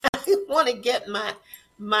want to get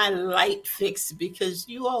my light fixed because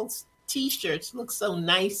you all's t-shirts look so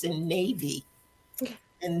nice and navy,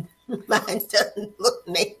 and mine doesn't look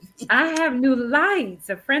navy. I have new lights.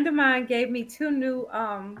 A friend of mine gave me 2 new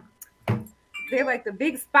they're like the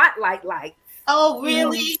big spotlight lights. Oh,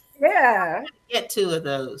 really? Yeah. Get 2 of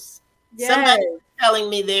those. Yes. Somebody telling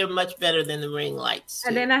me they're much better than the ring lights too.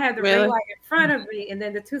 And then I have the ring light in front of me, and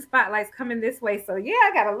then the 2 spotlights coming this way. So yeah,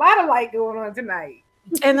 I got a lot of light going on tonight.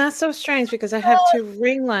 And that's so strange because I have 2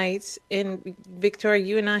 ring lights, and Victoria,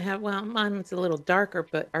 you and I have, well, mine's a little darker,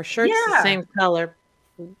 but our shirt's the same color.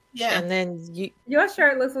 Yeah. And then your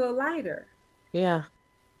shirt looks a little lighter. Yeah.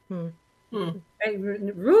 And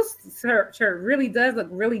Ruth's shirt really does look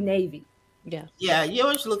really navy. Yeah. Yeah,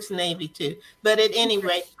 yours looks navy too. But at any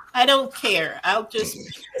rate, I don't care. I'll just see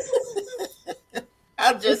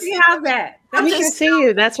how's that. We can see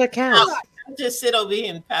you. That's what counts. I'll just sit over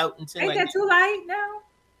here and pout until Ain't that too light now?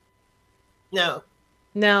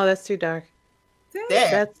 No, that's too dark. There.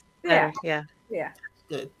 That's better. Yeah.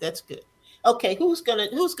 That's good. Okay, who's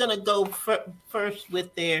gonna go first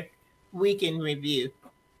with their week in review?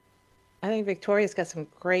 I think Victoria's got some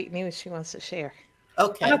great news she wants to share.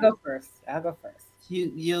 Okay, I'll go first.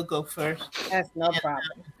 You'll go first. That's no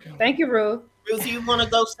problem. Thank you, Ruth. Ruth, you want to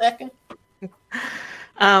go second?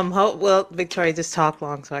 Well, Victoria, just talk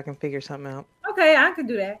long so I can figure something out. Okay, I can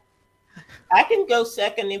do that. I can go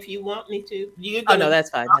second if you want me to. No, that's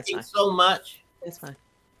fine. That's fine. So much. That's fine.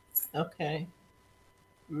 Okay.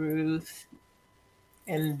 Ruth,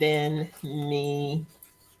 and then me.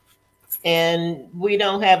 And we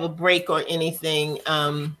don't have a break or anything.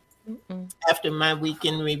 After my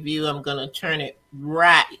weekend review, I'm going to turn it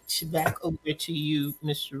right back over to you,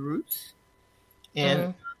 Mr. Ruth.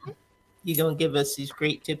 And you're going to give us these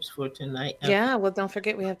great tips for tonight. Yeah, well, don't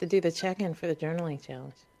forget we have to do the check-in for the journaling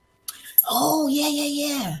challenge. Oh,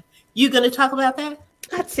 yeah. You going to talk about that?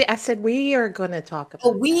 I said we are going to talk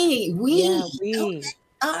about we. Yeah, we. Okay.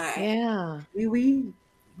 All right. Yeah. We.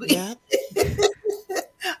 Yeah.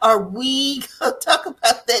 Are we going to talk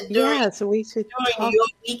about that during, so we should during your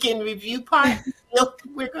weekend review part?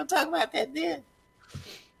 We're going to talk about that then.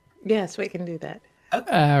 Yes, we can do that.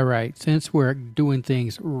 Okay. All right. Since we're doing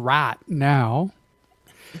things right now,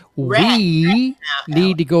 we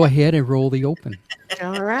need to go ahead and roll the open.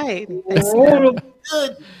 All right.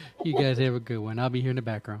 Good. You guys have a good one. I'll be here in the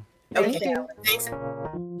background. Okay. Thank you. Thanks.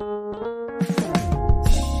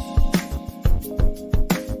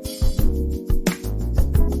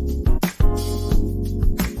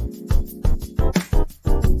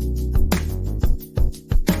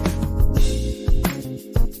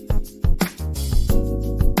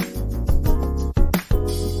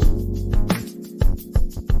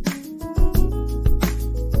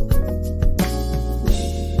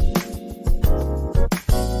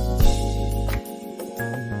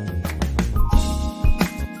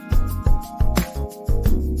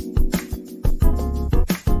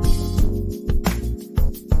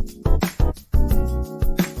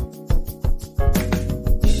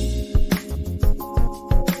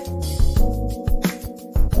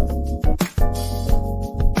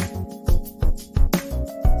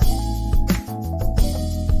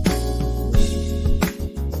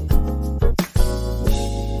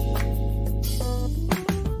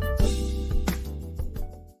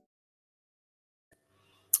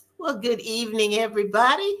 Well, good evening,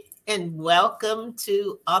 everybody, and welcome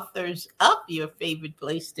to Authors Up, your favorite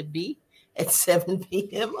place to be at 7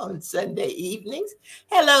 p.m. on Sunday evenings.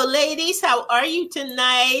 Hello, ladies. How are you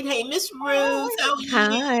tonight? Hey, Miss Ruth. How are you?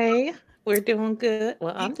 Hi. We're doing good.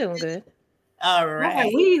 Well, I'm doing good. All right.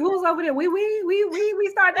 Okay, who's over there? We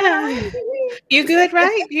started. You good,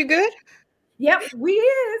 right? You good? Yep, we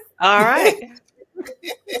is. All right.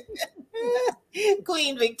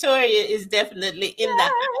 Queen Victoria is definitely in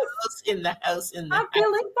the house. I'm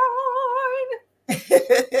feeling fine.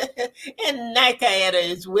 And Nakaeda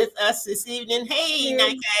is with us this evening. Hey,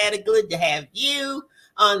 Nakaeda, good to have you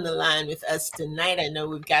on the line with us tonight. I know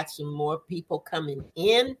we've got some more people coming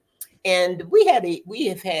in, and we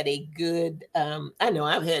have had a good. I know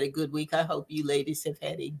I've had a good week. I hope you ladies have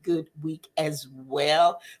had a good week as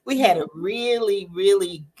well. We had a really,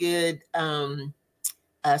 really good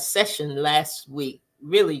session last week.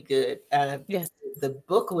 Really good. Yes. The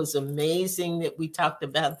book was amazing that we talked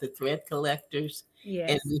about, The Thread Collectors.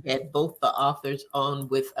 Yes. And we had both the authors on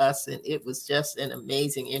with us, and it was just an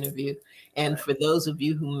amazing interview. And for those of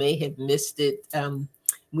you who may have missed it,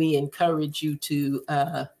 we encourage you to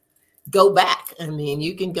go back I mean,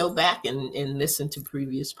 you can go back and listen to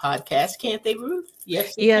previous podcasts, can't they, Ruth?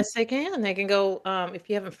 Yes. Yes, they can. They can go, if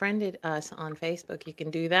you haven't friended us on Facebook, you can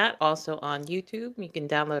do that. Also on YouTube, you can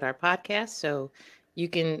download our podcast so you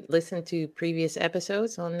can listen to previous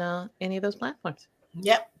episodes on any of those platforms.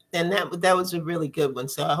 Yep. And that was a really good one.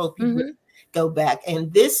 So I hope you Mhm. go back.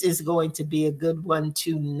 And this is going to be a good one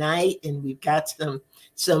tonight. And we've got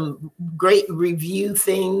some great review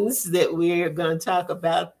things that we're going to talk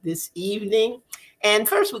about this evening. And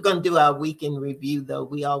first, we're going to do our weekend review, though.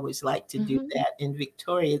 We always like to do that. And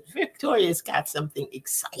Victoria's got something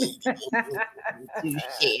exciting to share.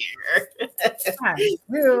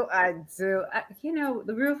 I do.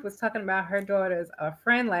 The Ruth was talking about her daughter's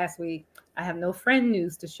friend last week. I have no friend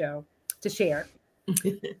news to share,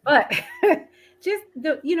 but just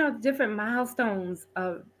the different milestones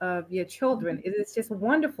of your children. It is just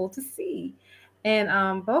wonderful to see.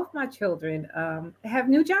 And both my children have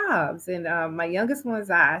new jobs, and my youngest one,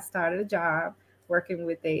 I started a job working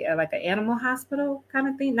with a like an animal hospital kind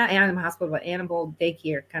of thing, not animal hospital, but animal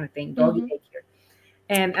daycare kind of thing, doggy daycare.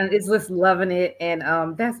 And it's just loving it, and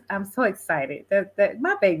I'm so excited that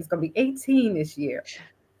my baby's gonna be 18 this year,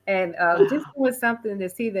 and just doing something to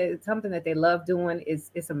see that it's something that they love doing is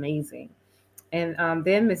amazing. And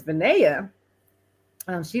then Miss Vinaya,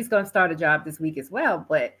 she's gonna start a job this week as well.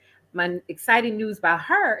 But my exciting news about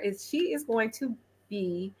her is she is going to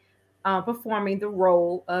be performing the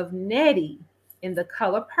role of Nettie in The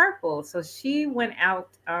Color Purple. So she went out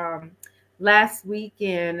last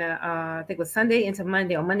weekend, I think it was Sunday into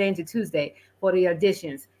Monday, or Monday into Tuesday, for the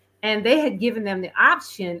auditions. And they had given them the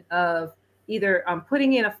option of either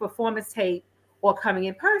putting in a performance tape or coming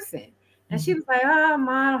in person. And she was like, "Oh, Mom,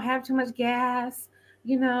 I don't have too much gas.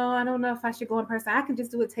 I don't know if I should go in person. I can just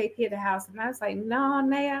do a tape here at the house." And I was like, "No,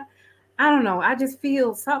 Naya, I don't know. I just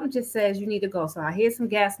feel something just says you need to go. So here's some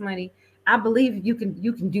gas money. I believe you can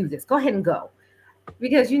do this. Go ahead and go."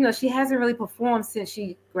 Because she hasn't really performed since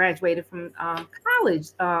she graduated from college.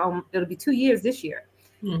 It'll be 2 years this year,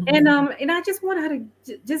 and I just want her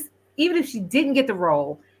to just, even if she didn't get the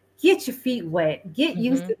role, get your feet wet, get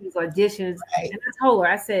used to these auditions. Right. And I told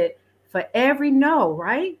her, I said, for every no,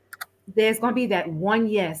 right, there's going to be that one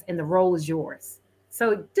yes, and the role is yours.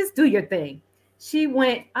 So just do your thing. She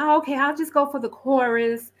went, "Oh, okay, I'll just go for the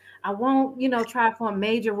chorus. I won't, try for a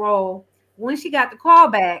major role." When she got the call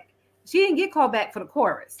back, she didn't get called back for the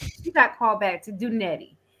chorus. She got called back to do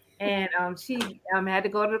Nettie. And she had to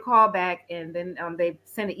go to the call back. And then they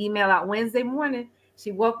sent an email out Wednesday morning.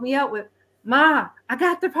 She woke me up with, "Ma, I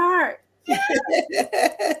got the part."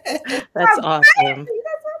 That's awesome.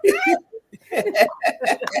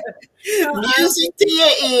 Music to your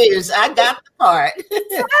ears. I got the part.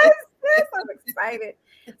 Yes, I'm excited.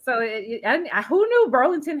 So who knew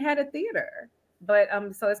Burlington had a theater? But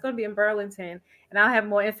so it's going to be in Burlington, and I'll have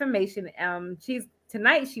more information.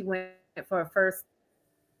 Tonight she went for her first.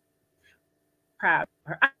 Proud of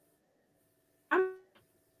her. I'm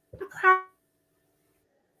proud.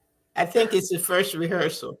 I think it's the first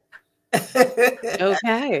rehearsal.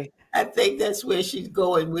 Okay. I think that's where she's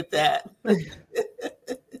going with that.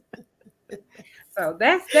 So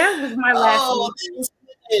that was my last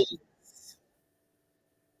week.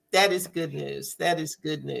 That is good news. That is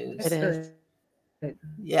good news. It is.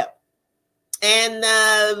 Yep. And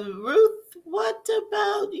Ruth, what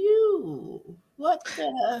about you? What's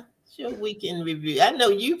your weekend review? I know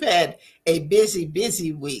you've had a busy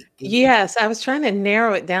week. Yes, I was trying to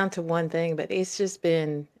narrow it down to one thing, but it's just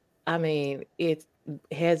been, it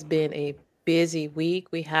has been a busy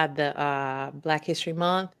week. We had the Black History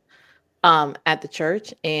Month at the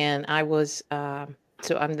church, and I was,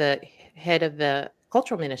 so I'm the head of the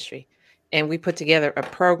cultural ministry, and we put together a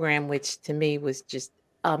program which to me was just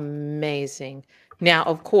amazing. Now,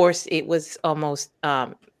 of course, it was almost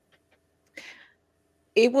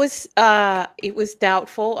it was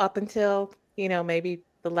doubtful up until maybe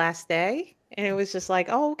the last day, and it was just like,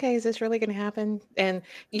 "Oh, okay, is this really going to happen?" And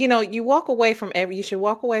you should walk away from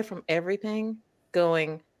everything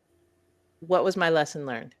going, "What was my lesson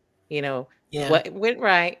learned? What went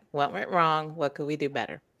right, what went wrong, what could we do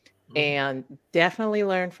better?" And definitely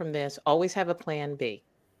learn from this. Always have a plan B.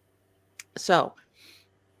 So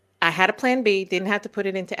I had a plan B, didn't have to put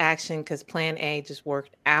it into action because plan A just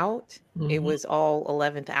worked out. It was all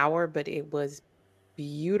 11th hour, but it was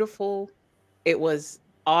beautiful. It was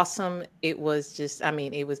awesome. It was just,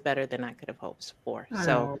 it was better than I could have hoped for.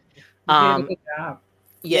 So, good job.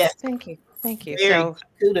 Yes, thank you. Thank you. So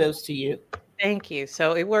kudos to you. Thank you.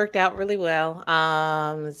 So it worked out really well.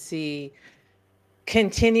 Let's see.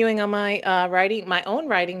 continuing on my my own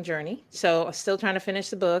writing journey. So I'm still trying to finish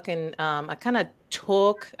the book, and I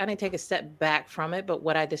didn't take a step back from it, but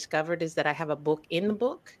what I discovered is that I have a book in the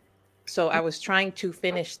book. So I was trying to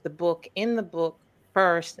finish the book in the book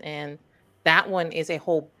first, and that one is a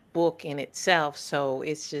whole book in itself. So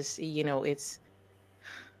it's just, it's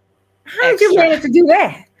How did you manage to do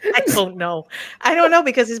that? I don't know. I don't know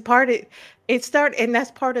because and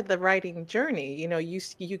that's part of the writing journey.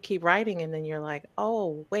 You keep writing and then you're like,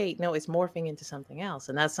 oh, wait, no, it's morphing into something else.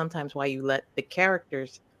 And that's sometimes why you let the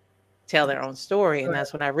characters tell their own story. And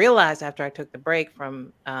that's when I realized after I took the break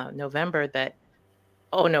from November that,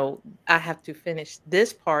 oh no, I have to finish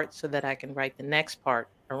this part so that I can write the next part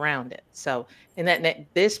around it. So, and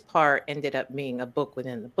this part ended up being a book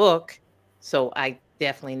within the book. So I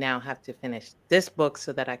definitely now have to finish this book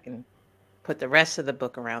so that I can put the rest of the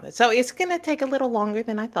book around it. So it's going to take a little longer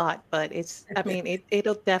than I thought, but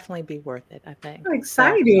it'll definitely be worth it, I think. So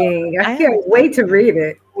exciting. I can't wait to read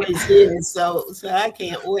it. So I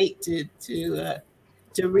can't wait to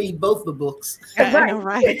read both the books. I know,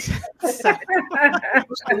 right?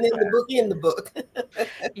 And then the book in the book.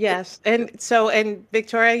 Yes. And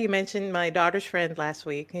Victoria, you mentioned my daughter's friend last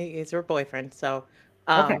week. He is her boyfriend. So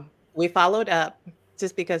we followed up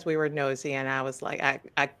just because we were nosy, and I was like,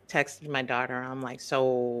 I texted my daughter. I'm like,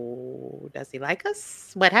 so does he like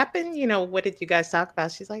us? What happened? What did you guys talk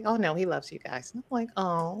about? She's like, oh no, he loves you guys. And I'm like,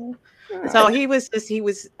 oh. So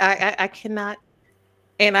I cannot,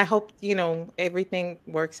 and I hope, everything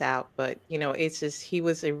works out, but it's just, he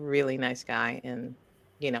was a really nice guy, and,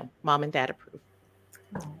 mom and dad approve.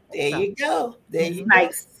 There you go. There you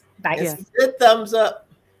nice. go. Nice. Yes. Good thumbs up.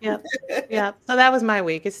 Yep. Yeah. So that was my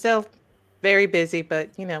week. It's still very busy, but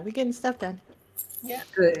we're getting stuff done. Yeah.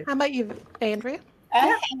 Good. How about you, Andrea?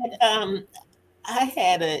 I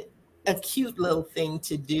had a cute little thing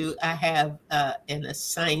to do. I have an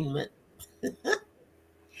assignment.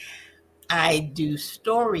 I do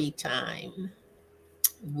story time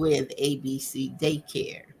with ABC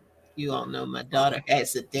Daycare. You all know my daughter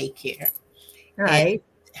has a daycare. Right.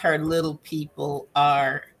 And her little people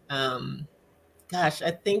are,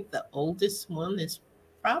 I think the oldest one is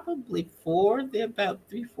probably 4. They're about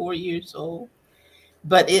 3-4 years old.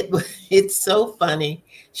 But it's so funny.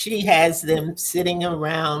 She has them sitting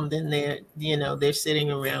around, and they're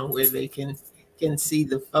sitting around where they can see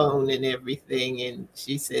the phone and everything. And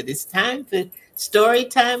she said, it's time for story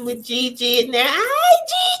time with Gigi. And they're, hi,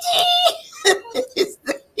 Gigi.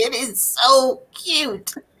 It is so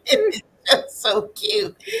cute. It is just so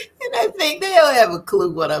cute. And I think they don't have a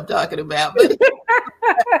clue what I'm talking about. But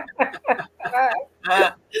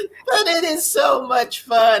but it is so much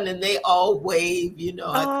fun, and they all wave,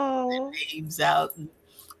 I put their names out, and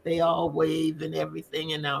they all wave and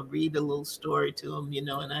everything, and I'll read a little story to them,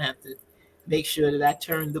 and I have to make sure that I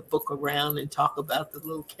turn the book around and talk about the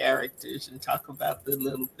little characters and talk about the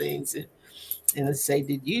little things, and I say,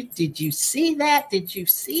 did you see that? Did you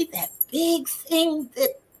see that big thing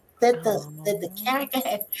that the character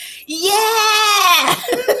had? Yeah.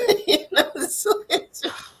 So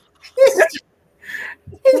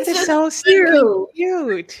it's so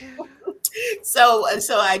cute. So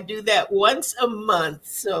I do that once a month.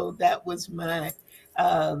 So that was my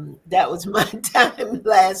time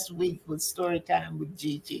last week, with story time with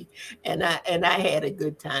Gigi, and I had a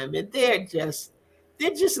good time. And they're just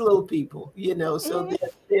little people, so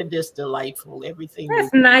they're just delightful. Everything.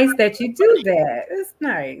 That's nice that you do that. It's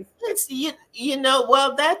nice. It's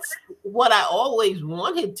well, that's what I always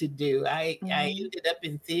wanted to do. I ended up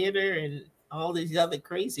in theater and all these other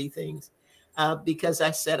crazy things because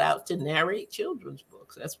I set out to narrate children's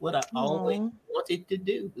books. That's what I always wanted to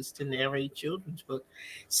do, was to narrate children's books.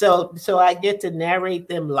 So I get to narrate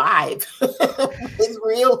them live with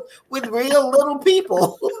real little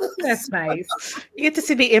people. That's nice. You get to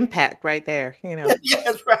see the impact right there,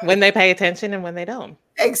 Yes, right. When they pay attention and when they don't.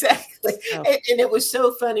 Exactly. Oh. And it was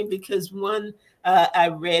so funny because I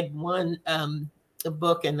read one a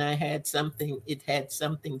book, and it had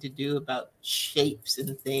something to do about shapes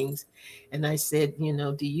and things. And I said,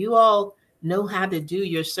 do you all know how to do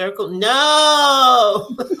your circle?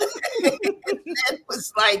 No. It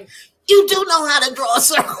was like, you do know how to draw a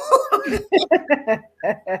circle.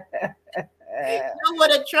 Know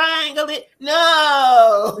what a triangle is?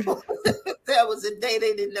 No. That was a day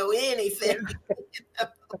they didn't know anything.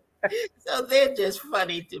 So they're just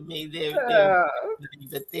funny to me. They're funny,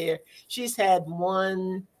 but she's had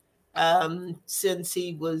one since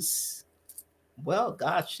he was,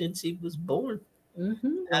 since he was born.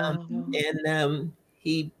 Mm-hmm. And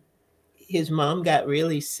his mom got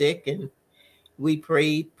really sick, and we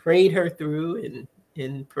prayed her through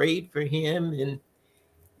and prayed for him,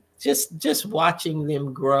 just watching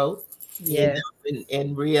them grow, Yes.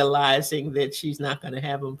 and realizing that she's not going to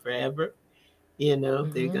have them forever. They're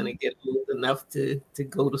going to get old enough to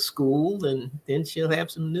go to school, and then she'll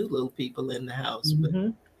have some new little people in the house.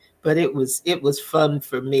 But it was fun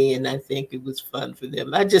for me, and I think it was fun for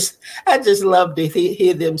them. I just love to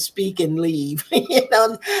hear them speak and leave.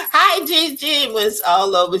 Hi Gigi was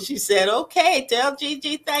all over. She said, "Okay, tell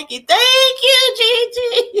Gigi thank you,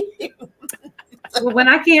 Gigi." Well, when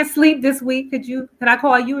I can't sleep this week, could I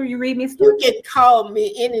call you or you read me a story? You can call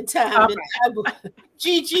me anytime, Okay. and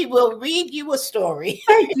Gigi will read you a story.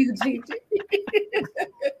 Thank you, Gigi.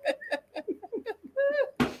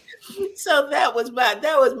 So that was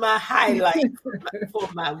my highlight for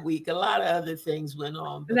my week. A lot of other things went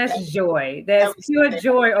on, but that's joy. That's pure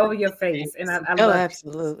joy over your face, and I love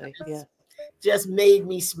absolutely, yeah. Just made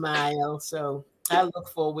me smile. So I look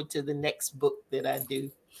forward to the next book that I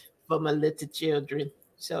do for my little children.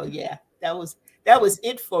 So yeah, that was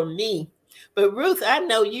it for me. But Ruth, I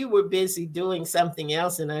know you were busy doing something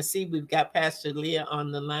else, and I see we've got Pastor Leah on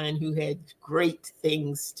the line who had great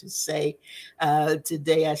things to say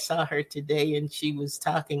today. I saw her today, and she was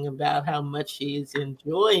talking about how much she is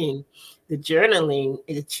enjoying the journaling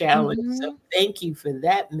challenge. So thank you for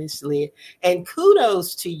that, Miss Leah. And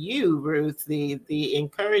kudos to you, Ruth, the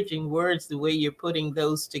encouraging words, the way you're putting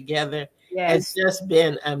those together. Yes. Has just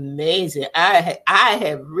been amazing. I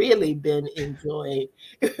have really been enjoying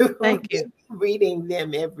Thank you. reading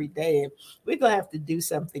them every day. And we're going to have to do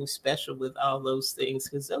something special with all those things,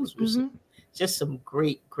 because those were just some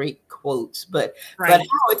great quotes. But how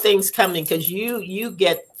are things coming? Because you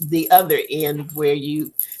get the other end where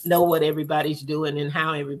you know what everybody's doing and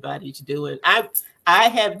how everybody's doing. I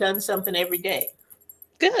have done something every day.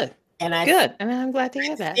 Good. And I'm glad to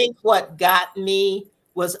hear that. I think what got me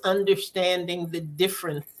was understanding the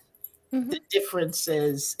differences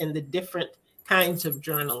and the different kinds of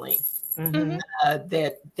journaling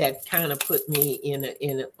that kind of put me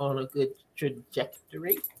on a good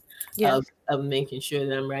trajectory of making sure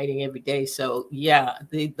that I'm writing every day. So yeah,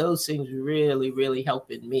 those things really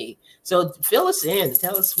helping me. So fill us in.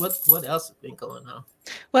 Tell us what else has been going on.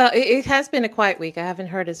 Well, it has been a quiet week. I haven't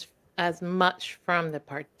heard as much from the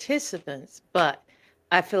participants, but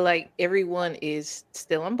I feel like everyone is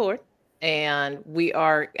still on board, and we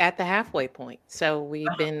are at the halfway point. So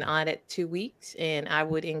we've been on it 2 weeks, and I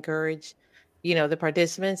would encourage, the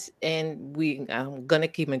participants, and I'm going to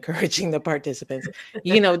keep encouraging the participants,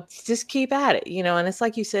 just keep at it, and it's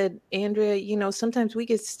like you said, Andrea, sometimes we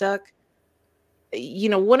get stuck.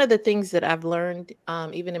 One of the things that I've learned,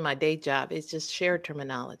 even in my day job, is just shared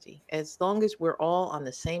terminology. As long as we're all on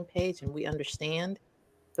the same page and we understand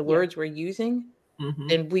the words we're using,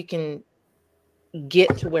 then we can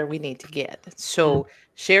get to where we need to get. So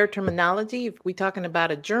shared terminology, if we're talking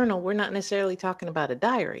about a journal, we're not necessarily talking about a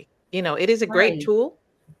diary. It is a great tool,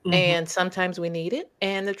 and sometimes we need it.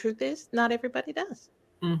 And the truth is, not everybody does.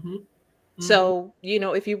 So,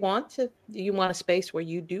 if you want a space where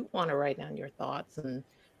you do want to write down your thoughts and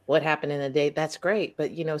what happened in a day, that's great.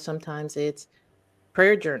 But, sometimes it's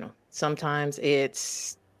prayer journal. Sometimes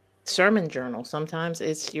it's sermon journal. Sometimes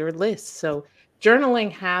it's your list. So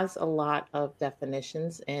journaling has a lot of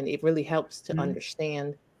definitions, and it really helps to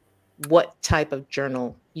understand what type of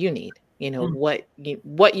journal you need,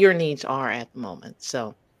 what your needs are at the moment.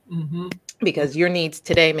 So, because your needs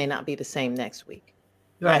today may not be the same next week.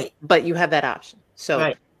 Right. But you have that option.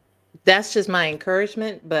 So that's just my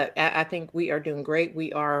encouragement. But I think we are doing great.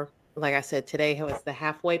 We are, like I said, today was the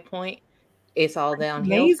halfway point. It's all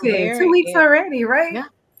downhill. Amazing. 2 weeks already, right?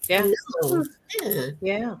 Yeah.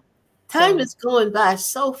 Yeah. Time is going by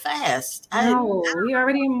so fast. No, we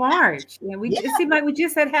already in March. And it seemed like we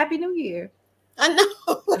just said Happy New Year. I know.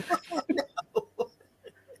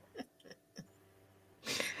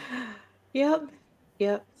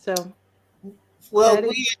 Yep. So, well,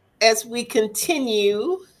 as we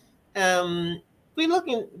continue, we're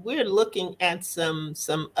looking at some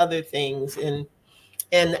other things, and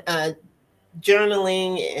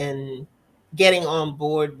journaling and getting on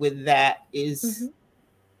board with that is,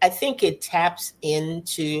 I think it taps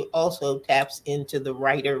into the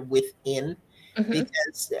writer within,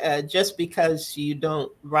 because just because you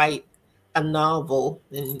don't write a novel,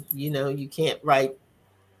 and you can't write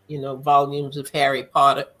volumes of Harry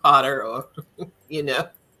Potter or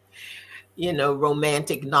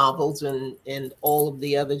romantic novels and all of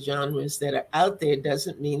the other genres that are out there,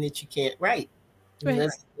 doesn't mean that you can't write. It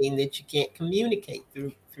doesn't mean that you can't communicate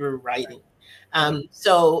through writing.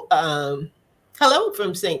 So hello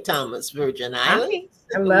from St. Thomas, Virgin Islands.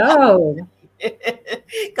 Hello.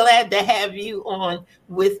 Glad to have you on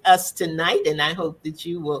with us tonight, and I hope that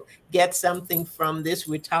you will get something from this.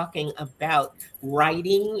 We're talking about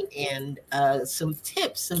writing and some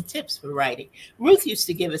tips for writing. Ruth used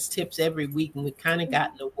to give us tips every week, and we've kind of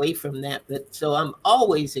gotten away from that. But so I'm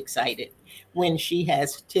always excited when she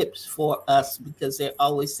has tips for us, because they're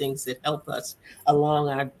always things that help us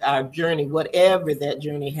along our journey, whatever that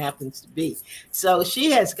journey happens to be. So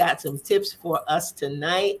she has got some tips for us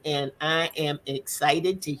tonight, and I am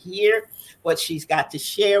excited to hear what she's got to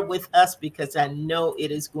share with us, because I know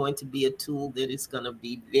it is going to be a tool that is going to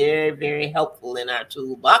be very, very helpful in our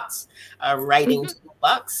toolbox, our writing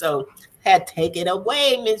toolbox. So take it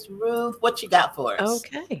away, Miss Ruth. What you got for us?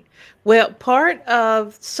 Okay. Well, part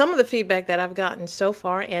of some of the feedback that I've gotten so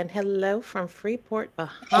far, and hello from Freeport,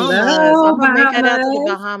 Bahamas. Hello, I'm gonna make it out to the Bahamas.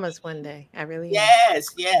 Bahamas one day. I really am.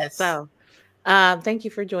 Yes. So, thank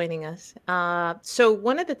you for joining us. So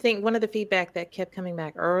one of the feedback that kept coming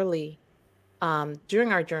back early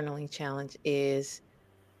during our journaling challenge is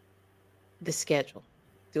the schedule.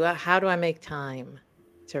 How do I make time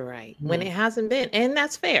to write when it hasn't been? And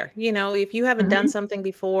that's fair. If you haven't done something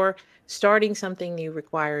before, starting something new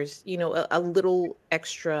requires, a little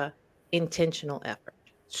extra intentional effort.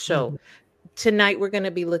 So tonight we're going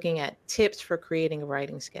to be looking at tips for creating a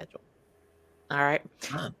writing schedule. All right.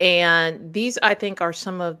 And these, I think, are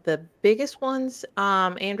some of the biggest ones.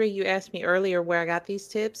 Andrea, you asked me earlier where I got these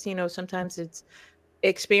tips. Sometimes it's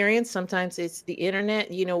experience, sometimes it's the internet.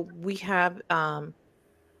 We have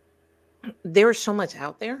there's so much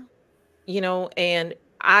out there, and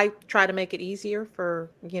I try to make it easier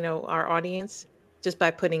for, our audience just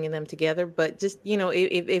by putting them together. But just,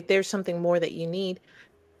 if there's something more that you need,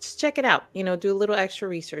 just check it out, do a little extra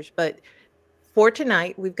research. But for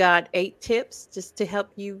tonight, we've got 8 tips just to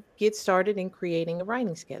help you get started in creating a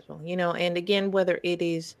writing schedule, and again, whether it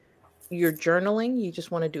is you're journaling, you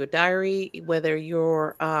just want to do a diary, whether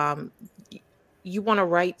you're, you want to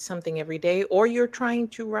write something every day, or you're trying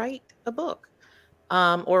to write a book,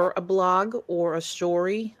 or a blog or a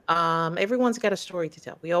story. Everyone's got a story to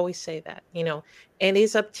tell. We always say that, and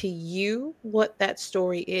it's up to you what that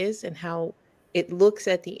story is and how it looks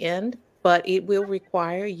at the end, but it will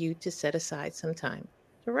require you to set aside some time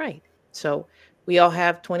to write. So we all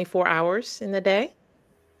have 24 hours in the day.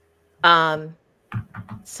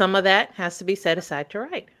 Some of that has to be set aside to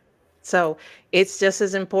write. So it's just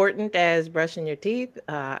as important as brushing your teeth,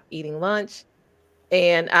 eating lunch.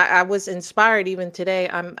 And I was inspired even today.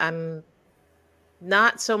 I'm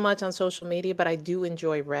not so much on social media, but I do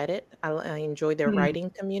enjoy Reddit. I enjoy their writing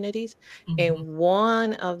communities. And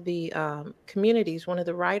one of the communities, one of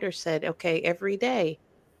the writers said, okay, every day,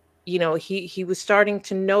 he was starting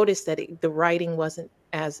to notice that the writing wasn't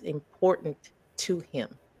as important to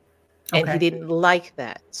him. And he didn't like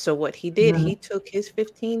that. So what he did, he took his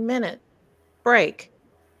 15-minute break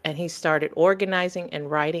and he started organizing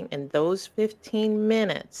and writing. And those 15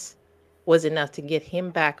 minutes was enough to get him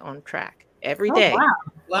back on track every day.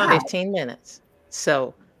 Wow. 15 minutes.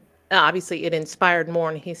 So obviously it inspired more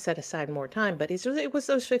and he set aside more time, but it was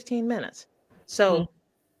those 15 minutes. So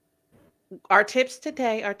our tips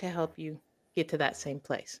today are to help you get to that same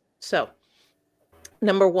place. So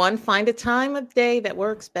number 1, find a time of day that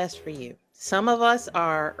works best for you. Some of us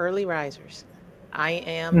are early risers. I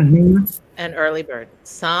am an early bird.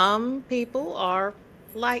 Some people are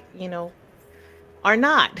are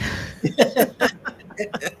not.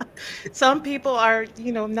 Some people are,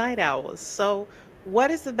 night owls. So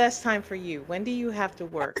what is the best time for you? When do you have to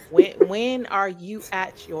work? When are you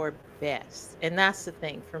at your best? And that's the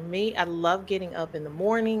thing. For me, I love getting up in the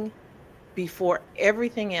morning before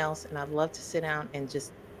everything else, and I'd love to sit down and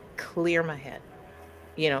just clear my head,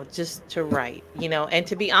 just to write, and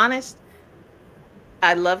to be honest,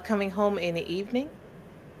 I love coming home in the evening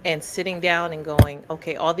and sitting down and going,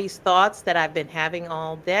 okay, all these thoughts that I've been having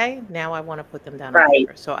all day, now I want to put them down on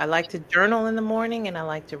paper. So I like to journal in the morning and I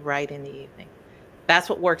like to write in the evening. That's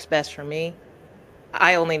what works best for me.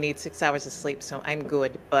 I only need 6 hours of sleep, so I'm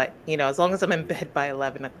good. But, as long as I'm in bed by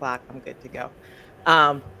 11 o'clock, I'm good to go.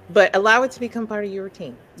 But allow it to become part of your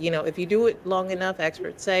routine. If you do it long enough,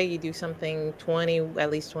 experts say you do something at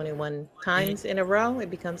least 21 times in a row, it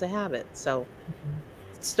becomes a habit. So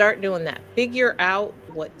start doing that. Figure out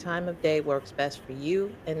what time of day works best for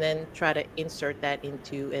you, and then try to insert that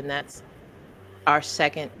into, and that's our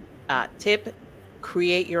second tip,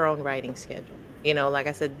 create your own writing schedule. Like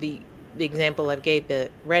I said, the example I gave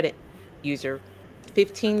the Reddit user,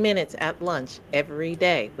 15 minutes at lunch every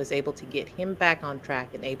day was able to get him back on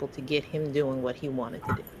track and able to get him doing what he wanted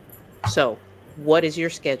to do. So what does your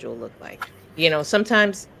schedule look like?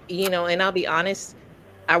 Sometimes, and I'll be honest,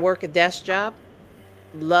 I work a desk job,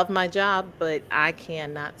 love my job, but I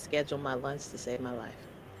cannot schedule my lunch to save my life.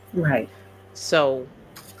 Right. So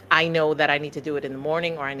I know that I need to do it in the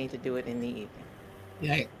morning or I need to do it in the evening.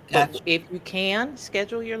 Yeah, But gotcha. if you can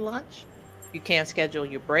schedule your lunch, you can schedule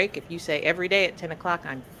your break. If you say every day at 10 o'clock,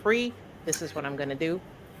 I'm free, this is what I'm going to do.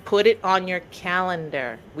 Put it on your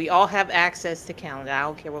calendar. We all have access to calendar. I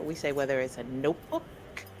don't care what we say, whether it's a notebook,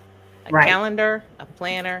 a Right. calendar, a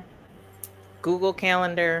planner, Google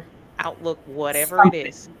Calendar, Outlook, whatever it Something.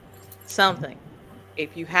 is, something.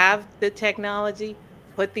 If you have the technology,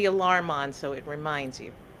 put the alarm on so it reminds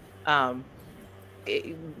you. Um,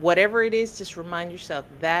 whatever it is, just remind yourself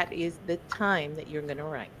that is the time that you're going to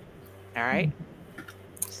write. All right.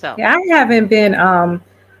 So, Yeah, I haven't been.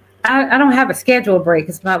 I don't have a scheduled break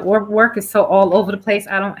because my work is so all over the place.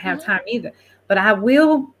 I don't have mhm, time either. But I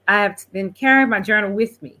will. I have been carrying my journal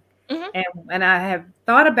with me, mhm, and I have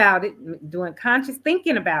thought about it, doing conscious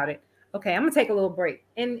thinking about it. Okay, I'm gonna take a little break,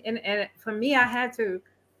 and for me, I had to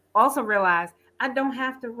also realize I don't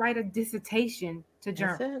have to write a dissertation to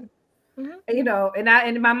that's journal. it. Mhm,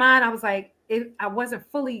 And in my mind I was like, I wasn't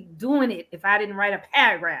fully doing it if I didn't write a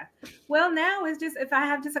paragraph. Well, now it's just if I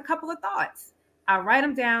have just a couple of thoughts, I write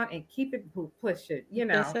them down and keep it push it.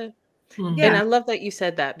 that's it. And Yeah. I love that you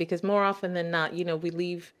said that because more often than not,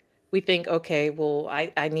 we think, okay, well,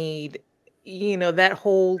 I need, that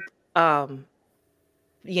whole, um,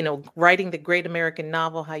 writing the great American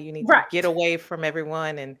novel, how you need to get Right. away from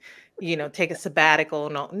everyone and, take a sabbatical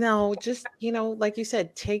and all. No, just, like you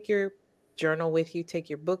said, take your journal with you, take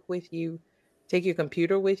your book with you, take your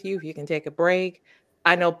computer with you if you can take a break.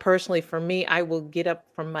 I know personally for me, I will get up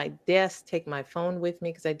from my desk, take my phone with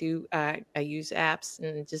me because I use apps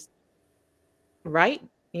and just write,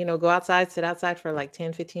 go outside, sit outside for like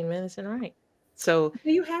 10, 15 minutes and write. So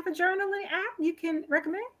Do you have a journaling app you can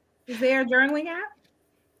recommend? Is there a journaling app?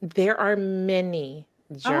 there are many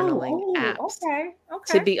journaling apps. Okay.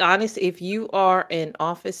 To Okay. be honest, if you are an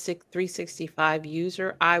Office 365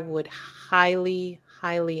 user, I would highly,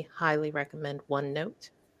 highly, highly recommend OneNote.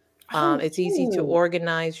 Oh, It's easy to ooh,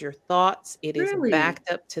 organize your thoughts. It is really? backed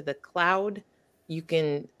up to the cloud. You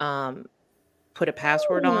can put a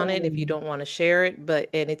password on it if you Hmm. don't want to share it,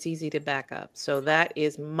 and it's easy to back up. So that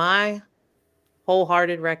is my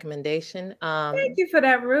wholehearted recommendation. Thank you for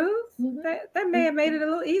that, Ruth. Mhm, That may have made mhm. it a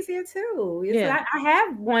little easier too. It's Yeah. I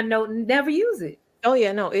have OneNote and never use it. Oh,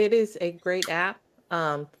 yeah, no, it is a great app,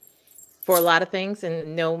 for a lot of things,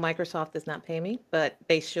 and no, Microsoft does not pay me, but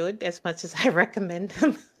they should as much as I recommend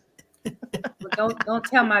them. But don't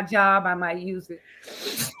tell my job I might use it.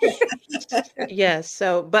 Yes,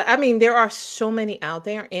 so but, I mean, there are so many out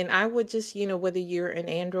there, and I would just, whether you're an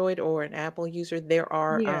Android or an Apple user,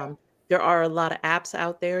 Yeah. there are a lot of apps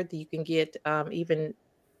out there that you can get, even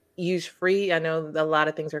use free. I know a lot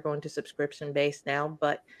of things are going to subscription based now,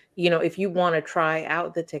 but, if you wanna try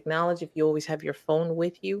out the technology, if you always have your phone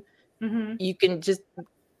with you, Hmm. you can just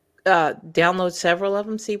download several of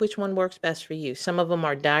them, see which one works best for you. Some of them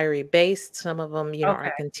are diary based, some of them, are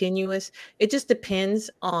Okay. continuous. It just depends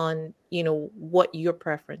on, what your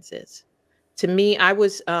preference is. To me, I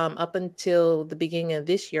was up until the beginning of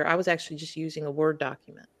this year, I was actually just using a Word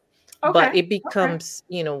document. But Okay. it Okay. becomes,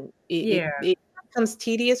 Yeah. it becomes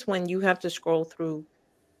tedious when you have to scroll through,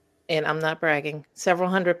 and I'm not bragging, several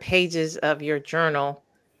hundred pages of your journal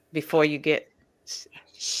before you get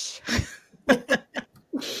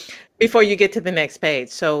before you get to the next page.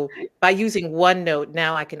 So by using OneNote,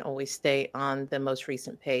 now I can always stay on the most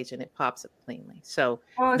recent page and it pops up cleanly. So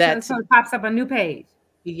Oh, so that's it pops up a new page,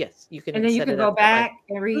 yes, you and can then you set can it go up that way. back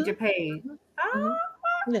and read Mhm, your page. mhm, mhm. Oh,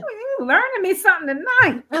 Yeah. you learning me something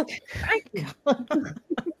tonight. Okay. Thank you.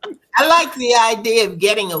 I like the idea of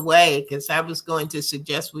getting away because I was going to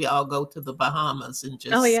suggest we all go to the Bahamas and Oh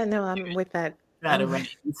just yeah, no, I'm with that. try to I'm write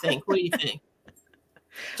and think. What do you think?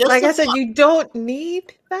 Just like a I said, thought. you don't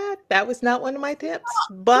need that. That was not one of my tips,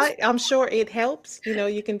 Just but I'm sure it helps.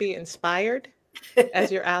 You can be inspired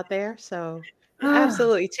as you're out there. So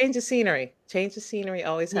absolutely change the scenery. Change the scenery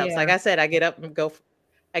always helps. Like Yeah. I said, I get up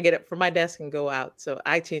from my desk and go out. So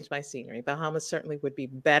I change my scenery. Bahamas certainly would be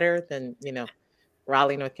better than,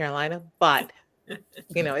 Raleigh, North Carolina, but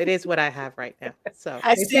it is what I have right now. So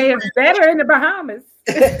I They see say it's better in the Bahamas.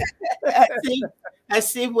 I see I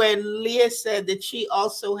see where Leah said that she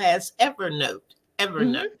also has Evernote. mhm,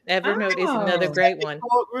 Evernote. Evernote is another Oh, great one.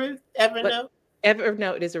 Before Ruth, But Evernote.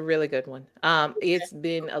 Evernote is a really good one. It's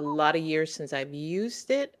been a lot of years since I've used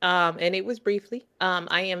it, and it was briefly.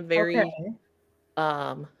 I am very okay.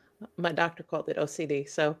 um, my doctor called it OCD,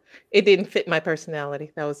 so it didn't fit my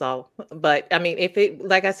personality. That was all. But I mean, if it,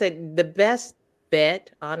 like I said, the best.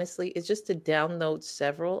 bet, honestly, is just to download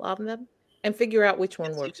several of them and figure out which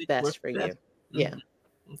one works best for you. Yeah.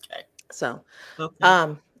 Okay. So,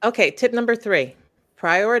 Okay. okay. Tip number 3,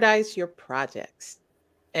 prioritize your projects.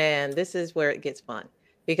 And this is where it gets fun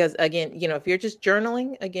because again, if you're just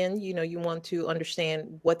journaling, again, you want to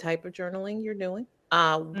understand what type of journaling you're doing,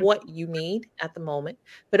 what you need at the moment,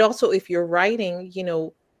 but also if you're writing,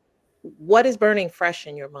 what is burning fresh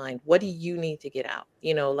in your mind? What do you need to get out?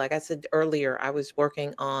 Like I said earlier, I was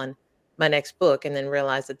working on my next book and then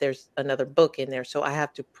realized that there's another book in there. So I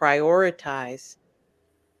have to prioritize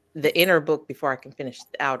the inner book before I can finish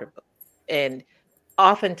the outer book. And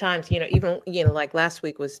oftentimes, even, like last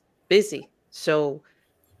week was busy. So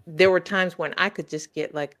there were times when I could just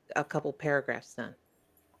get like a couple paragraphs done,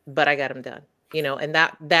 but I got them done, and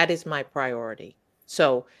that is my priority.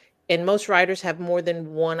 So, and most writers have more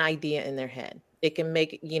than one idea in their head. It can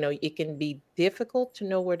make, it can be difficult to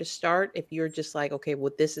know where to start if you're just like, okay,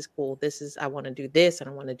 well, this is cool. I want to do this and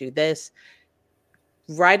I want to do this.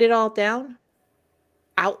 Write it all down,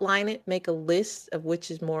 outline it, make a list of which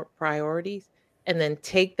is more priorities, and then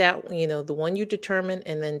take that, the one you determine,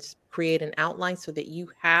 and then create an outline so that you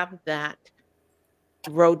have that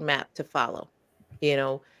roadmap to follow.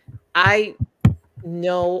 I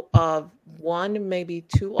know of one, maybe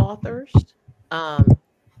two authors, um,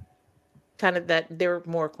 kind of that they're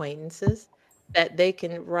more acquaintances, that they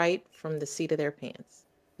can write from the seat of their pants,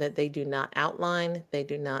 that they do not outline, they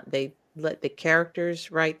let the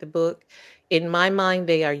characters write the book. In my mind,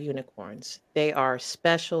 they are unicorns. They are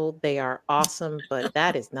special, they are awesome, but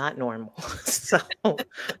that is not normal. So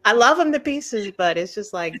I love them to pieces, but it's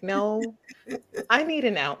just like, no, I need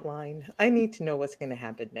an outline. I need to know what's going to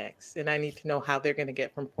happen next. And I need to know how they're going to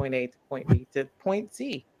get from point A to point B to point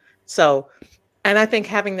Z. So, and I think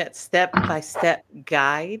having that step by step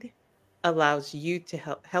guide allows you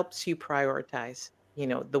to helps you prioritize,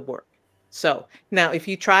 the work. So now if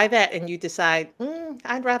you try that and you decide,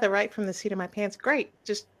 I'd rather write from the seat of my pants, great.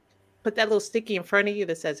 Just put that little sticky in front of you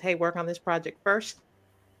that says, hey, work on this project first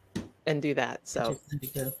and do that. So,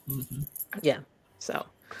 yeah. So,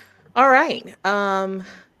 all right.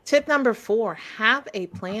 Tip number 4, have a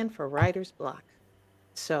plan for writer's block.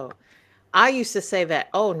 So I used to say that,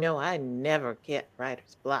 oh no, I never get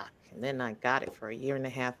writer's block. And then I got it for a year and a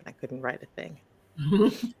half and I couldn't write a thing.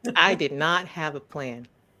 I did not have a plan.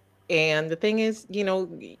 And the thing is,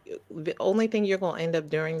 the only thing you're going to end up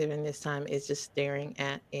doing during this time is just staring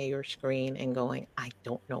at your screen and going, I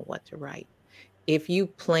don't know what to write. If you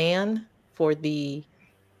plan for the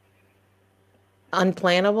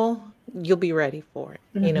unplannable, you'll be ready for it.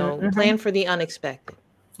 Plan for the unexpected.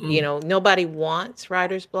 Nobody wants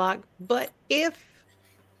writer's block, but if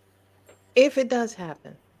it does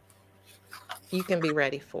happen, you can be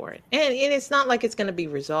ready for it. And it's not like it's going to be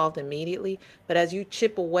resolved immediately, but as you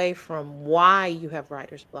chip away from why you have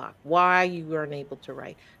writer's block, why you aren't able to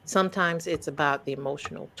write, sometimes it's about the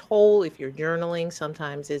emotional toll. If you're journaling,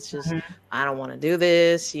 sometimes it's just, I don't want to do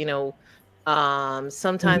this,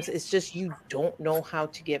 sometimes it's just you don't know how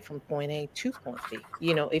to get from point A to point B.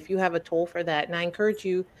 If you have a tool for that, and I encourage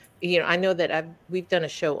you, I know that we've done a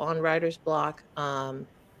show on writer's block.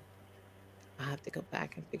 I have to go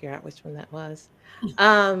back and figure out which one that was.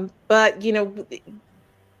 But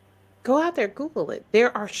go out there, Google it.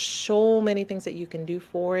 There are so many things that you can do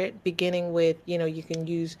for it, beginning with, you can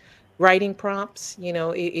use writing prompts.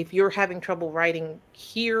 If you're having trouble writing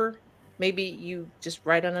here, maybe you just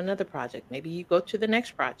write on another project. Maybe you go to the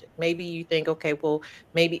next project. Maybe you think, okay, well,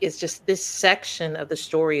 maybe it's just this section of the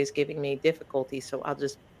story is giving me difficulty. So I'll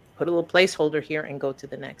just put a little placeholder here and go to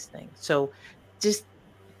the next thing. So just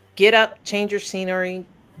get up, change your scenery,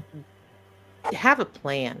 have a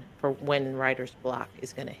plan for when writer's block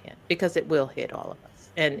is going to hit, because it will hit all of us.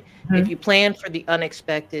 And if you plan for the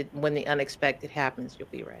unexpected, when the unexpected happens, you'll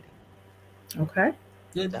be ready. Okay.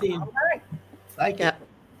 Good deal. All right. Like it.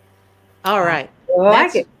 All right.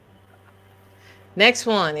 Like it. Next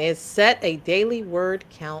one is set a daily word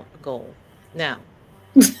count goal. Now,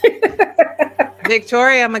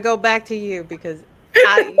 Victoria, I'm going to go back to you because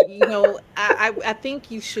I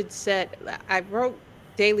think you should set, I wrote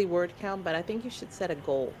daily word count, but I think you should set a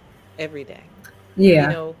goal every day.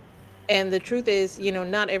 Yeah. And the truth is,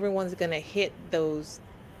 not everyone's going to hit those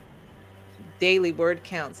daily word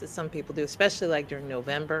counts that some people do, especially like during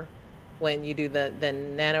November when you do the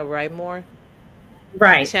NaNoWriMo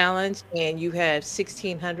challenge and you have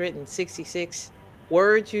 1,666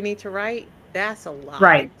 words you need to write. That's a lot.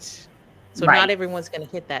 Right. So not everyone's going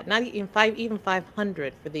to hit that. Not even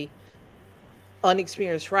 500 for the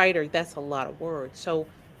unexperienced writer. That's a lot of words. So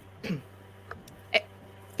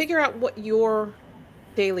figure out what your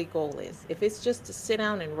daily goal is. If it's just to sit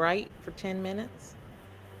down and write for 10 minutes,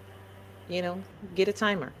 get a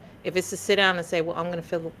timer. If it's to sit down and say, well, I'm going to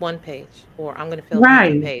fill one page or I'm going to fill half a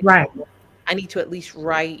Right, page, right, I need to at least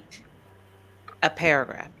write a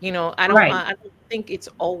paragraph. I don't right. I don't think it's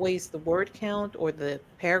always the word count or the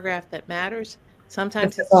paragraph that matters. It's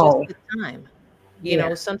Sometimes the it's just goal. the time.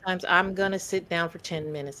 Yeah, Sometimes I'm going to sit down for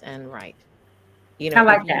 10 minutes and write. I If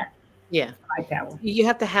like you that. yeah, I like that one. you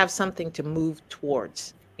have to have something to move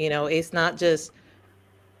towards. It's not just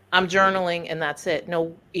I'm journaling and that's it.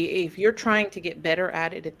 No, if you're trying to get better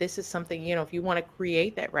at it, if this is something, if you want to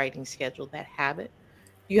create that writing schedule, that habit,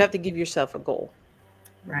 you have to give yourself a goal.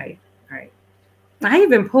 Right, right. I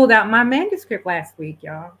even pulled out my manuscript last week,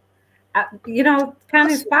 y'all. Kind of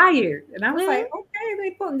inspired, and I was like, Mhm,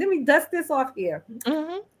 okay, let me dust this off here.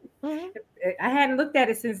 mhm, mhm. I hadn't looked at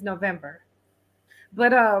it since November,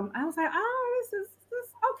 but I was like, oh, this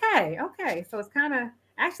okay, okay. So it's kind of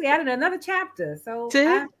actually added another chapter. So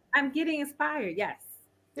See? I'm getting inspired. Yes.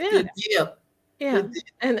 Yeah. Good deal. Yeah. Good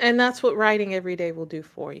deal. And that's what writing every day will do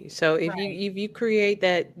for you. So Right. if you create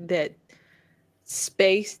that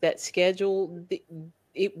space, that schedule,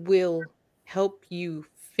 it will help you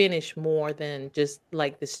finish more than just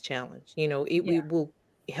like this challenge. Yeah. It will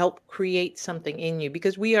help create something in you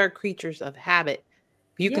because we are creatures of habit.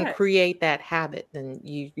 If you can Yes. create that habit, then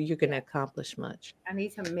you're going to Yeah. accomplish much. I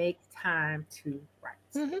need to make time to write.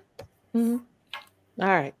 Hmm. Hmm. All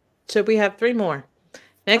right. So we have three more.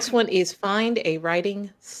 Next Okay. one is find a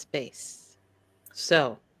writing space.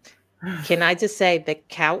 So, can I just say the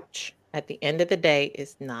couch at the end of the day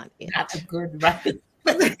is not Not a it? good writing.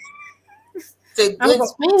 It's a I'm good going,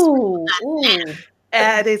 space for ooh.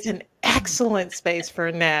 It is an excellent space for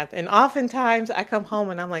a nap. And oftentimes I come home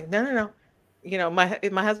and I'm like, no, no, no. My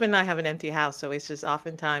husband and I have an empty house. So it's just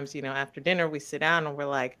oftentimes, after dinner, we sit down and we're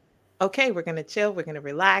like, okay, we're going to chill. We're going to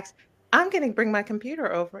relax. I'm going to bring my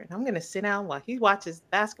computer over and I'm going to sit down while he watches the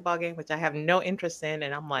basketball game, which I have no interest in.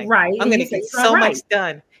 And I'm like, Right. I'm And going you to say get you're gonna so much write.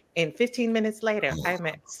 done. And 15 minutes later, I'm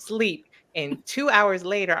at sleep. And 2 hours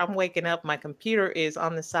later, I'm waking up. My computer is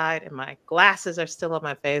on the side and my glasses are still on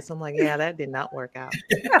my face. I'm like, yeah, that did not work out.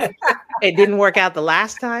 It didn't work out the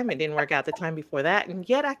last time. It didn't work out the time before that. And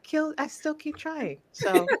yet I still keep trying.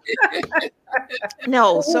 So,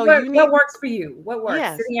 no, so you What need, works for you? What works?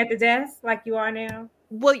 yes. Sitting at the desk like you are now?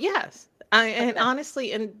 Well, yes. And Okay.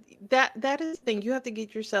 honestly, and that is the thing. You have to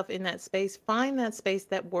get yourself in that space. Find that space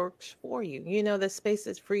that works for you. The space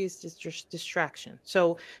that's free is just distraction.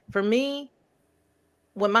 So for me,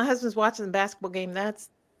 when my husband's watching the basketball game, that's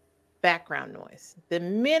background noise. The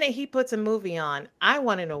minute he puts a movie on, I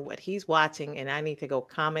want to know what he's watching and I need to go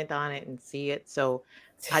comment on it and see it. So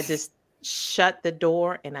I just shut the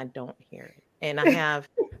door and I don't hear it. And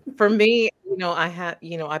for me,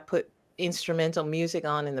 I put instrumental music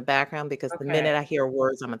on in the background because the Okay. minute I hear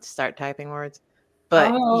words, I'm going to start typing words.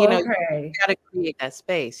 But, Oh, you okay. got to create that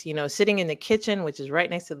space. Sitting in the kitchen, which is right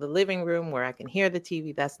next to the living room where I can hear the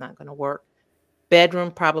TV, that's not going to work.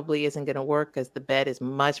 Bedroom probably isn't gonna work because the bed is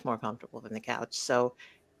much more comfortable than the couch. So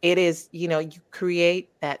it is, you create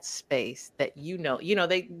that space that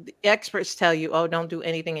the experts tell you, "Oh, don't do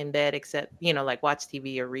anything in bed except, like watch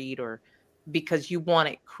TV or read," or because you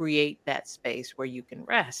wanna create that space where you can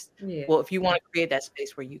rest. Yeah. Well, if you wanna create that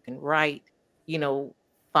space where you can write, you know,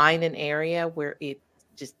 find an area where it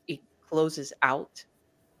closes out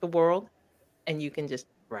the world and you can just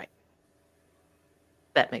write.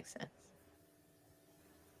 That makes sense.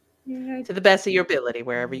 Yeah. To the best of your ability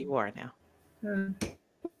wherever you are now. Hmm.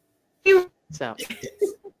 So,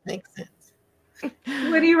 Makes sense.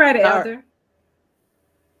 What do you write, all Elder?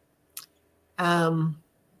 Um,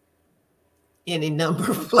 any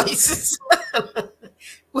number of places.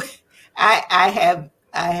 I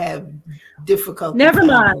have difficulty Never finding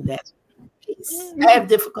mind. that space. I have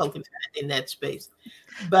difficulty finding that space.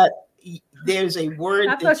 But there's a word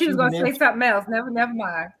I thought that she was you going to say mentioned. something else. Never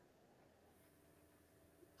mind.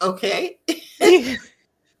 Okay. right.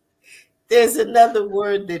 There's another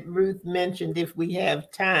word that Ruth mentioned. If we have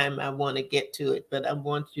time, I want to get to it, but I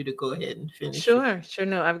want you to go ahead and finish it. Sure, sure.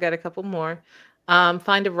 No, I've got a couple more.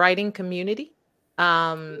 Find a writing community.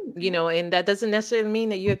 And that doesn't necessarily mean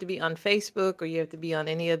that you have to be on Facebook or you have to be on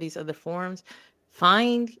any of these other forums.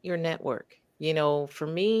 Find your network. For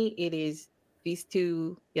me, it is these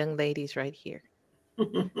two young ladies right here.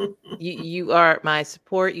 You are my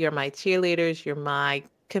support, you're my cheerleaders, you're my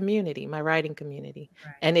community, my writing community.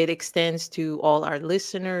 Right. And it extends to all our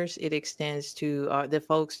listeners, it extends to the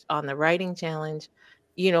folks on the writing challenge.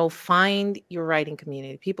 Find your writing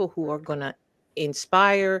community, people who are going to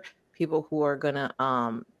inspire, people who are going to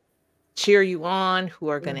cheer you on, who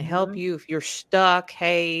are going to help you if you're stuck.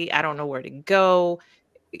 Hey, I don't know where to go.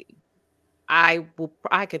 I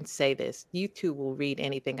can say this. You two will read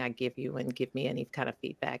anything I give you and give me any kind of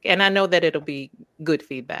feedback. And I know that it'll be good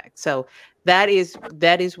feedback. So that is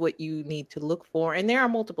what you need to look for. And there are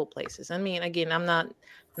multiple places. I mean, again, I'm not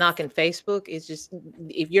knocking Facebook. It's just,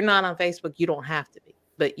 if you're not on Facebook, you don't have to be.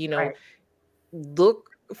 But, Right. look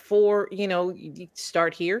for, you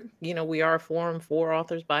start here. We are a forum for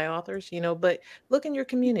authors by authors, but look in your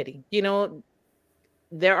community.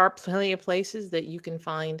 There are plenty of places that you can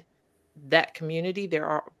find that community. There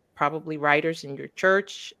are probably writers in your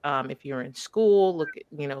church. If you're in school, look at,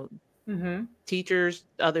 teachers,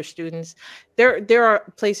 other students. There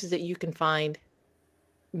are places that you can find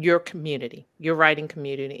your community, your writing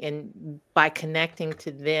community. And by connecting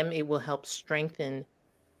to them, it will help strengthen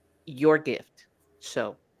your gift.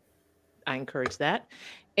 So I encourage that.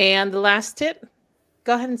 And the last tip,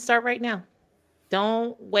 go ahead and start right now.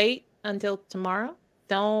 Don't wait until tomorrow.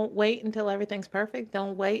 Don't wait until everything's perfect.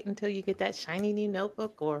 Don't wait until you get that shiny new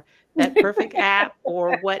notebook or that perfect app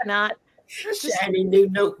or whatnot. Shiny new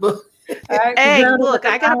notebook. Hey, look,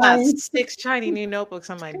 I got about 6 shiny new notebooks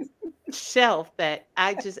on my shelf that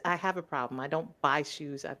I have a problem. I don't buy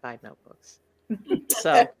shoes, I buy notebooks.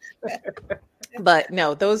 So, but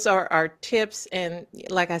no, those are our tips. And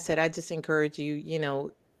like I said, I just encourage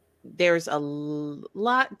you, there's a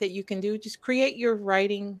lot that you can do. Just create your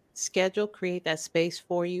writing schedule, create that space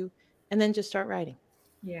for you, and then just start writing.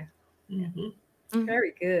 Yeah. Mm-hmm.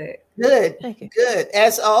 Very good. Good. Thank you. Good.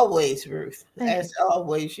 As always, Ruth. Thank you.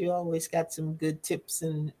 Always, you always got some good tips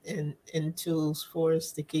and tools for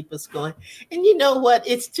us to keep us going. And you know what?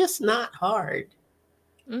 It's just not hard.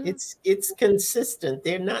 It's consistent.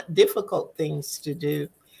 They're not difficult things to do.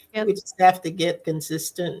 Yep. We just have to get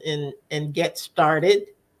consistent and get started.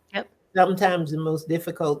 Yep. Sometimes the most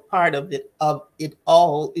difficult part of it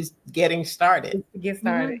all is getting started. Get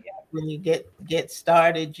started. Yeah. When you get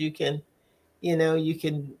started, you can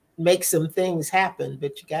make some things happen,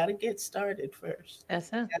 but you got to get started first. That's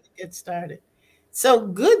it. You got to get started. So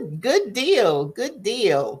good deal. Good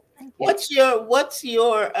deal. What's your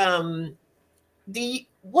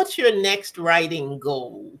what's your next writing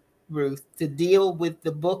goal, Ruth? To deal with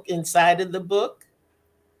the book inside of the book?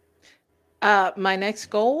 My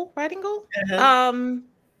next writing goal?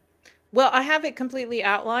 Well, I have it completely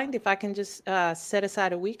outlined. If I can just set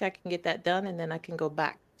aside a week, I can get that done, and then I can go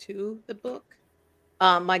back to the book.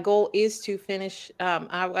 My goal is to finish.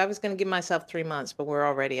 I was going to give myself 3 months, but we're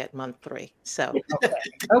already at month 3. So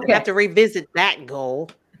I have to revisit that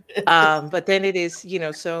goal. But then it is,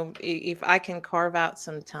 so if I can carve out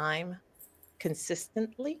some time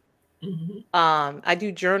consistently, I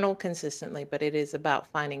do journal consistently, but it is about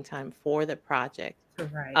finding time for the project.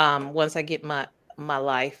 Right. Once I get my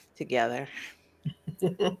life together,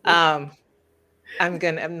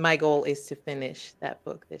 my goal is to finish that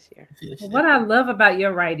book this year. What I love about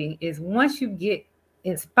your writing is once you get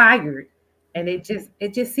inspired and it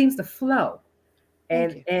just seems to flow.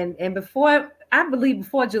 And before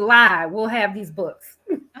July, we'll have these books.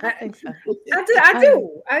 I think so.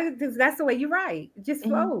 I do. That's the way you write. It just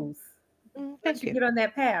flows. Once you get on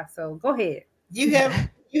that path. So go ahead. You have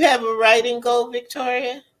a writing goal,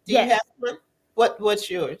 Victoria? Do you have one? What's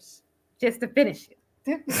yours? Just to finish it.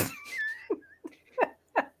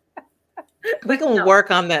 We're gonna work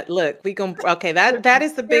on that. Look, that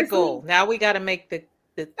is the big goal. Now we got to make the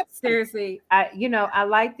seriously. I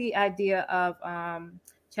like the idea of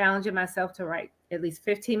challenging myself to write at least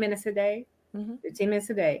 15 minutes a day. 15 minutes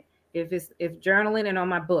a day. If journaling and on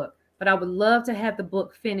my book, but I would love to have the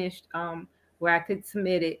book finished where I could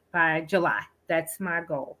submit it by July. That's my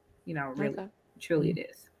goal. Really, truly it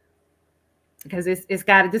is. Because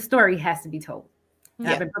the story has to be told.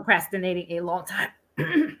 I've been procrastinating a long time.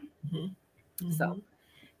 So,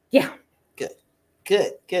 yeah.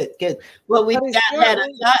 Good. Well, we had a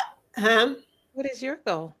lot. Huh? What is your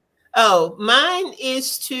goal? Oh, mine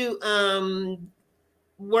is to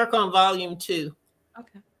work on volume 2.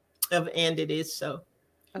 Okay. Of And It Is So.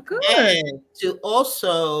 Okay. And to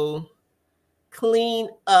also clean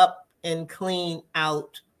up and clean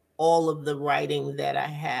out all of the writing that I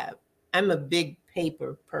have. I'm a big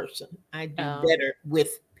paper person. I do better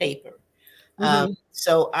with paper.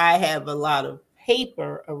 So I have a lot of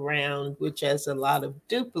paper around, which has a lot of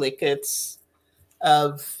duplicates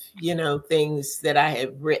of, things that I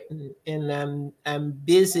have written. And I'm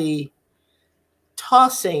busy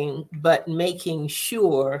tossing, but making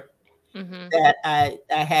sure that I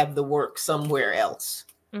have the work somewhere else.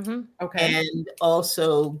 Okay. And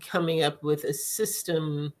also coming up with a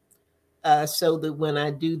system so that when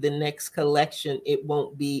I do the next collection, it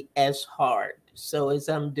won't be as hard. So as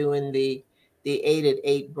I'm doing the 8 at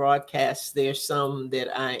 8 broadcasts, there's some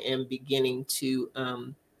that I am beginning to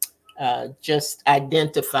just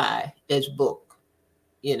identify as book.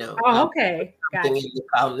 Oh, okay. Something Gotcha. in the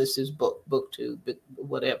column. This is book 2, but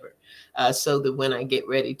whatever. So that when I get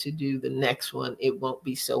ready to do the next one, it won't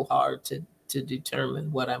be so hard to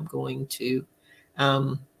determine what I'm going to,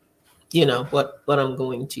 what I'm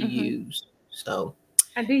going to use. So.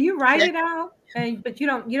 And do you write it out? But you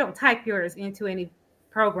don't type yours into any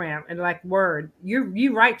program and like Word.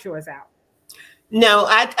 You write yours out. No,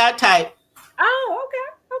 I type. Oh, okay.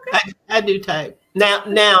 I do type.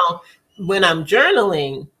 Now when I'm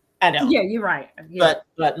journaling, I don't. Yeah, you're right. Yeah.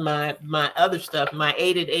 But my other stuff, my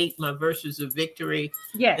 8 at 8, my Verses of Victory,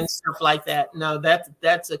 yes, and stuff like that. No,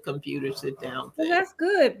 that's a computer sit down thing. Well, that's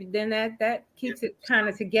good. Then that keeps it kind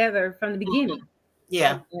of together from the beginning.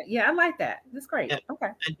 Yeah. Yeah, I like that. That's great. Yeah, okay.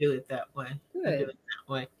 I do it that way. Good. I do it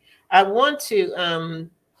that way. I want to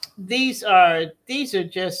these are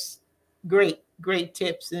just great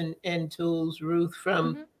tips and tools, Ruth,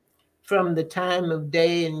 from the time of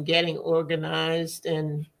day and getting organized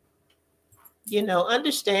and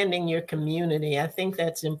understanding your community. I think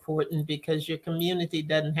that's important because your community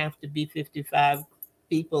doesn't have to be 55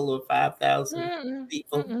 people or 5,000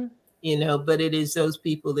 people, but it is those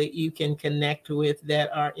people that you can connect with that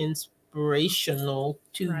are inspirational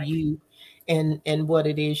to you and what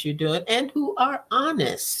it is you're doing, and who are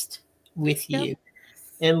honest with you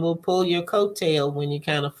and will pull your coattail when you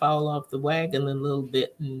kind of fall off the wagon a little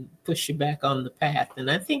bit and push you back on the path.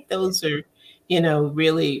 And I think those are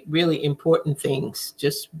really, really important things,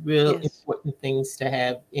 just real important things to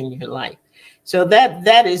have in your life. So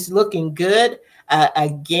that is looking good.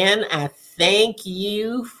 Again, I thank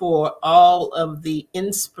you for all of the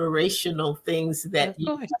inspirational things that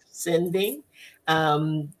you are sending.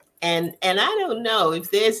 And I don't know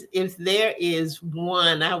if there is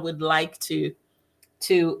one I would like to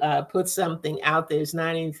put something out there. It's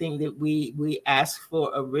not anything that we asked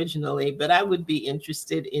for originally, but I would be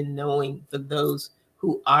interested in knowing, for those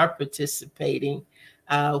who are participating,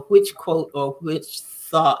 which quote or which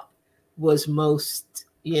thought was most,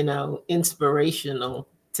 inspirational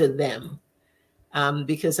to them.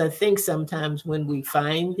 Because I think sometimes when we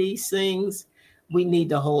find these things, we need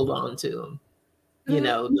to hold on to them.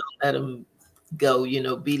 Don't let them go,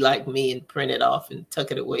 be like me and print it off and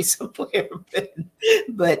tuck it away somewhere.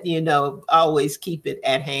 but always keep it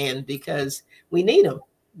at hand, because we need them.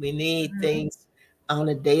 We need things on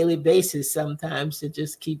a daily basis sometimes to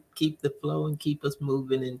just keep the flow and keep us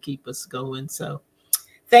moving and keep us going. So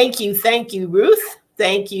thank you, Ruth.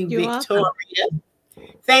 Thank you, You're Victoria. welcome.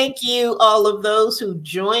 Thank you, all of those who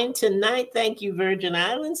joined tonight. Thank you, Virgin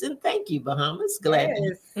Islands, and thank you, Bahamas. Glad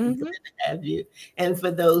to have you. And for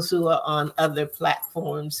those who are on other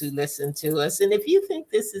platforms who listen to us. And if you think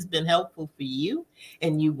this has been helpful for you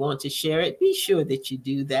and you want to share it, be sure that you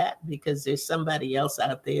do that, because there's somebody else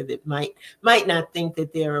out there that might not think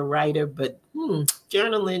that they're a writer, but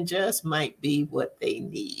journaling just might be what they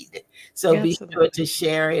need. So be sure to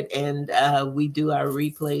share it. And we do our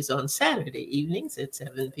replays on Saturday evenings at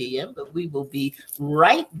 7 p.m. But we will be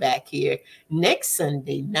right back here next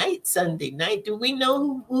Sunday night. Do we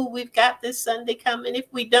know who we've got this Sunday coming? If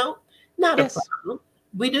we don't, not a problem.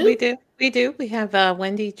 We do. We have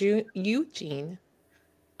Wendy Eugene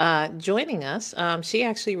joining us. She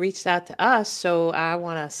actually reached out to us. So I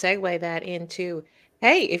want to segue that into,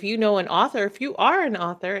 hey, if you know an author, if you are an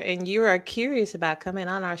author and you are curious about coming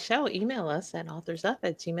on our show, email us at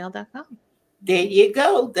authorsup@gmail.com. There you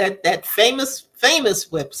go. That famous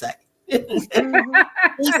website.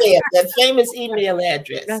 That famous email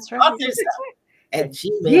address. That's right.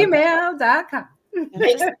 authorsup@gmail.com.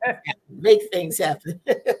 Make things happen.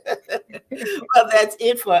 Well, that's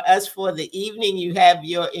it for us for the evening. You have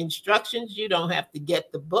your instructions. You don't have to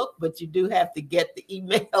get the book, but you do have to get the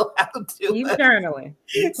email out to Keep us journaling.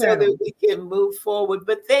 so that we can move forward.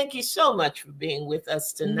 But thank you so much for being with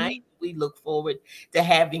us tonight. We look forward to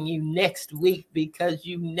having you next week, because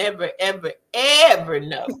you never, ever, ever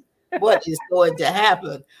know what is going to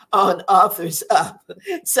happen on Authors Up.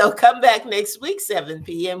 So come back next week, 7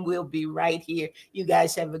 p.m. We'll be right here. You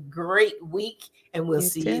guys have a great week, and we'll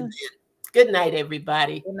see you then. Good night,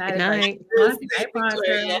 everybody. Good night. Good night,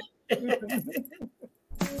 Victoria.